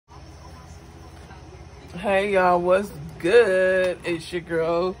Hey y'all, what's good? It's your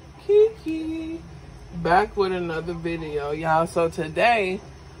girl Kiki, back with another video, y'all. So today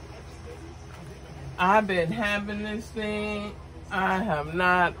I've been having this thing. I have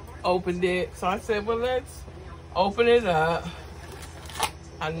not opened it, so I said, well, let's open it up.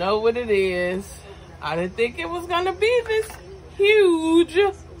 I know what it is. I didn't think it was gonna be this huge.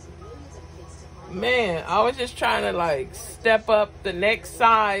 Man, I was just trying to like step up the next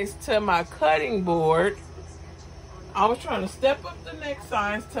size to my cutting board. I was trying to step up the next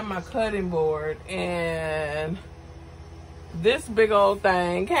size to my cutting board, and this big old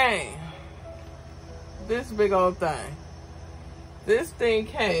thing came. This big old thing. This thing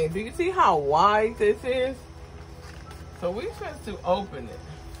came. Do you see how wide this is? So we supposed to open it.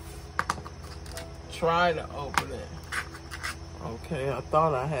 Try to open it. Okay, I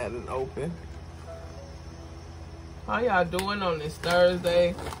thought I had it open. How y'all doing on this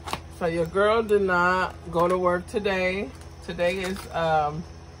Thursday? So your girl did not go to work today. Today is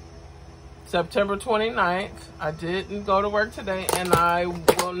September 29th. I didn't go to work today, and I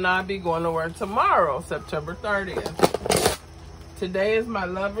will not be going to work tomorrow, September 30th. Today is my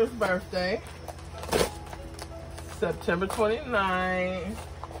lover's birthday, September 29th.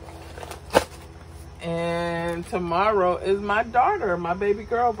 And tomorrow is my daughter, my baby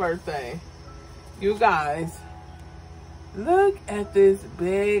girl birthday. You guys, look at this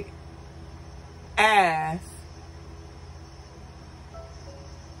big ass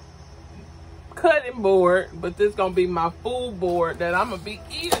cutting board, but this gonna be my food board that I'm gonna be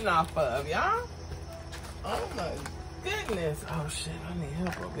eating off of, y'all. Oh my goodness. Oh shit, I need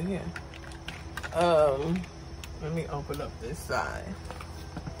help over here. Let me open up this side.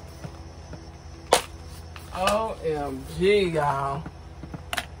 OMG, y'all.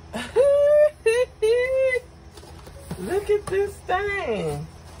 Look at this thing.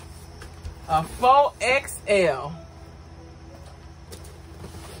 A 4XL.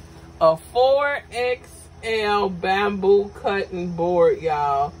 A 4XL bamboo cutting board,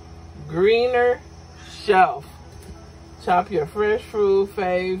 y'all. Greener shelf. Chop your fresh fruit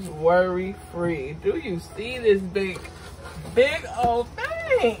faves worry free. Do you see this big old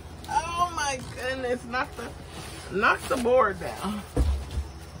thing? Oh my goodness. Knock the board down.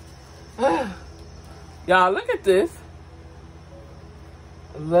 Y'all, look at this.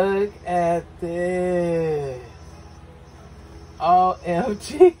 Look at this.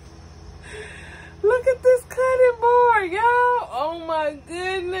 OMG. Look at this cutting board, y'all. Oh my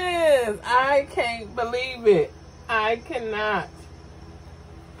goodness. I can't believe it. I cannot.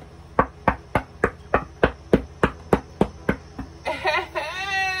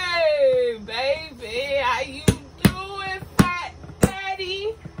 Hey, baby. How you doing, Fat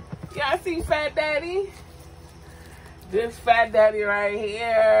Daddy? Y'all see Fat Daddy? This Fat Daddy right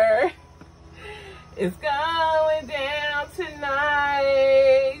here is going down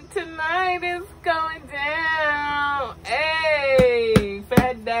tonight. Tonight is going down. Hey,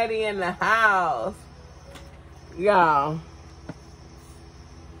 Fat Daddy in the house. Y'all,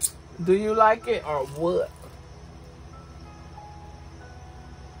 do you like it or what?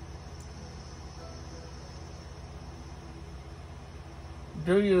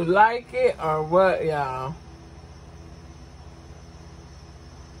 Do you like it or what, y'all?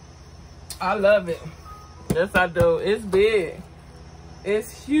 I love it. Yes, I do. It's big.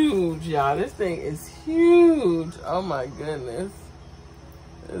 It's huge, y'all. This thing is huge. Oh my goodness.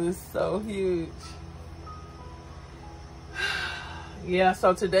 It is so huge. Yeah,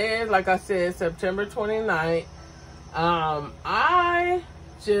 so today is, like I said, September 29th. I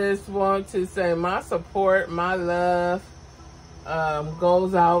just want to say my support, my love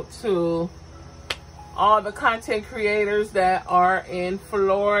goes out to all the content creators that are in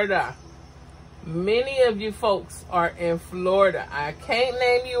Florida. Many of you folks are in Florida. I can't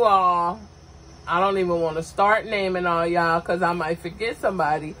name you all. I don't even want to start naming all y'all because I might forget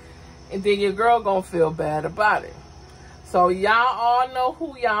somebody, and then your girl gonna feel bad about it. So y'all all know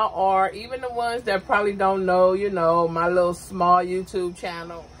who y'all are, even the ones that probably don't know, you know, my little small YouTube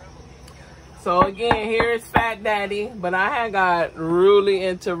channel. So again, here is Fat Daddy, but I had got really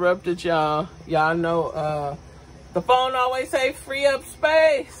interrupted, y'all. Y'all know the phone always say free up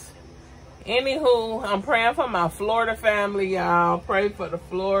space. Anywho, I'm praying for my Florida family, y'all. Pray for the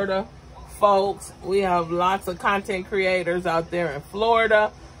Florida folks. We have lots of content creators out there in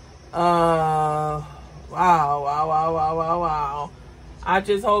Florida. Wow. I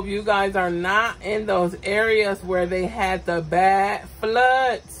just hope you guys are not in those areas where they had the bad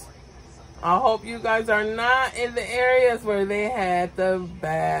floods. I hope you guys are not in the areas where they had the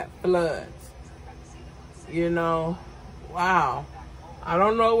bad floods. You know, wow. I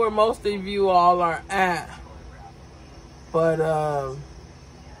don't know where most of you all are at, but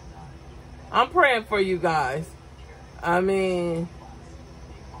I'm praying for you guys. I mean,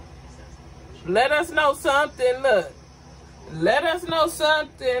 let us know something. Look, let us know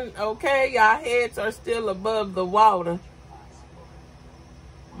something, okay? Y'all heads are still above the water.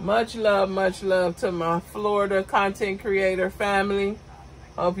 Much love to my Florida content creator family.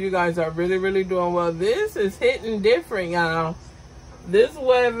 Hope you guys are really, really doing well. This is hitting different, y'all. This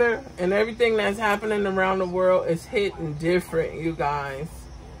weather and everything that's happening around the world is hitting different, you guys.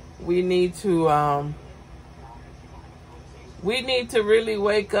 We need to really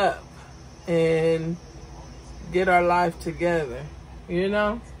wake up and get our life together, you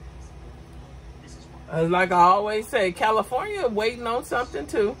know? Like I always say, California waiting on something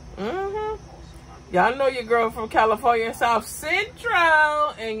too. Y'all know your girl from California, South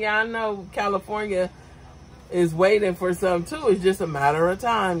Central, and y'all know California is waiting for something too. It's just a matter of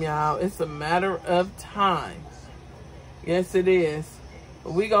time, y'all. It's a matter of time. Yes, it is.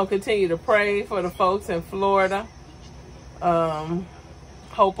 We're going to continue to pray for the folks in Florida.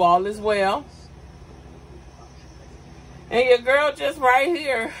 Hope all is well. And your girl just right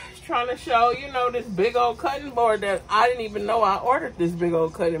here trying to show, you know, this big old cutting board that I didn't even know I ordered this big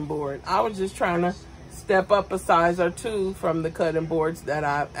old cutting board. I was just trying to step up a size or two from the cutting boards that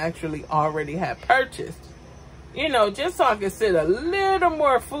I actually already had purchased. You know, just so I could sit a little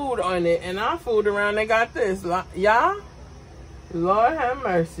more food on it. And I fooled around and got this. Y'all, Lord have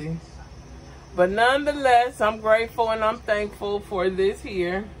mercy. But nonetheless, I'm grateful and I'm thankful for this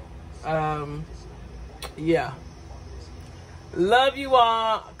here. Yeah. Love you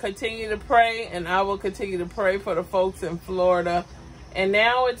all. Continue to pray, and I will continue to pray for the folks in Florida. And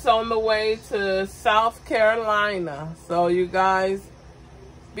now it's on the way to South Carolina. So you guys,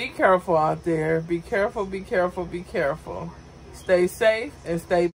 be careful out there. Be careful, be careful, be careful. Stay safe and stay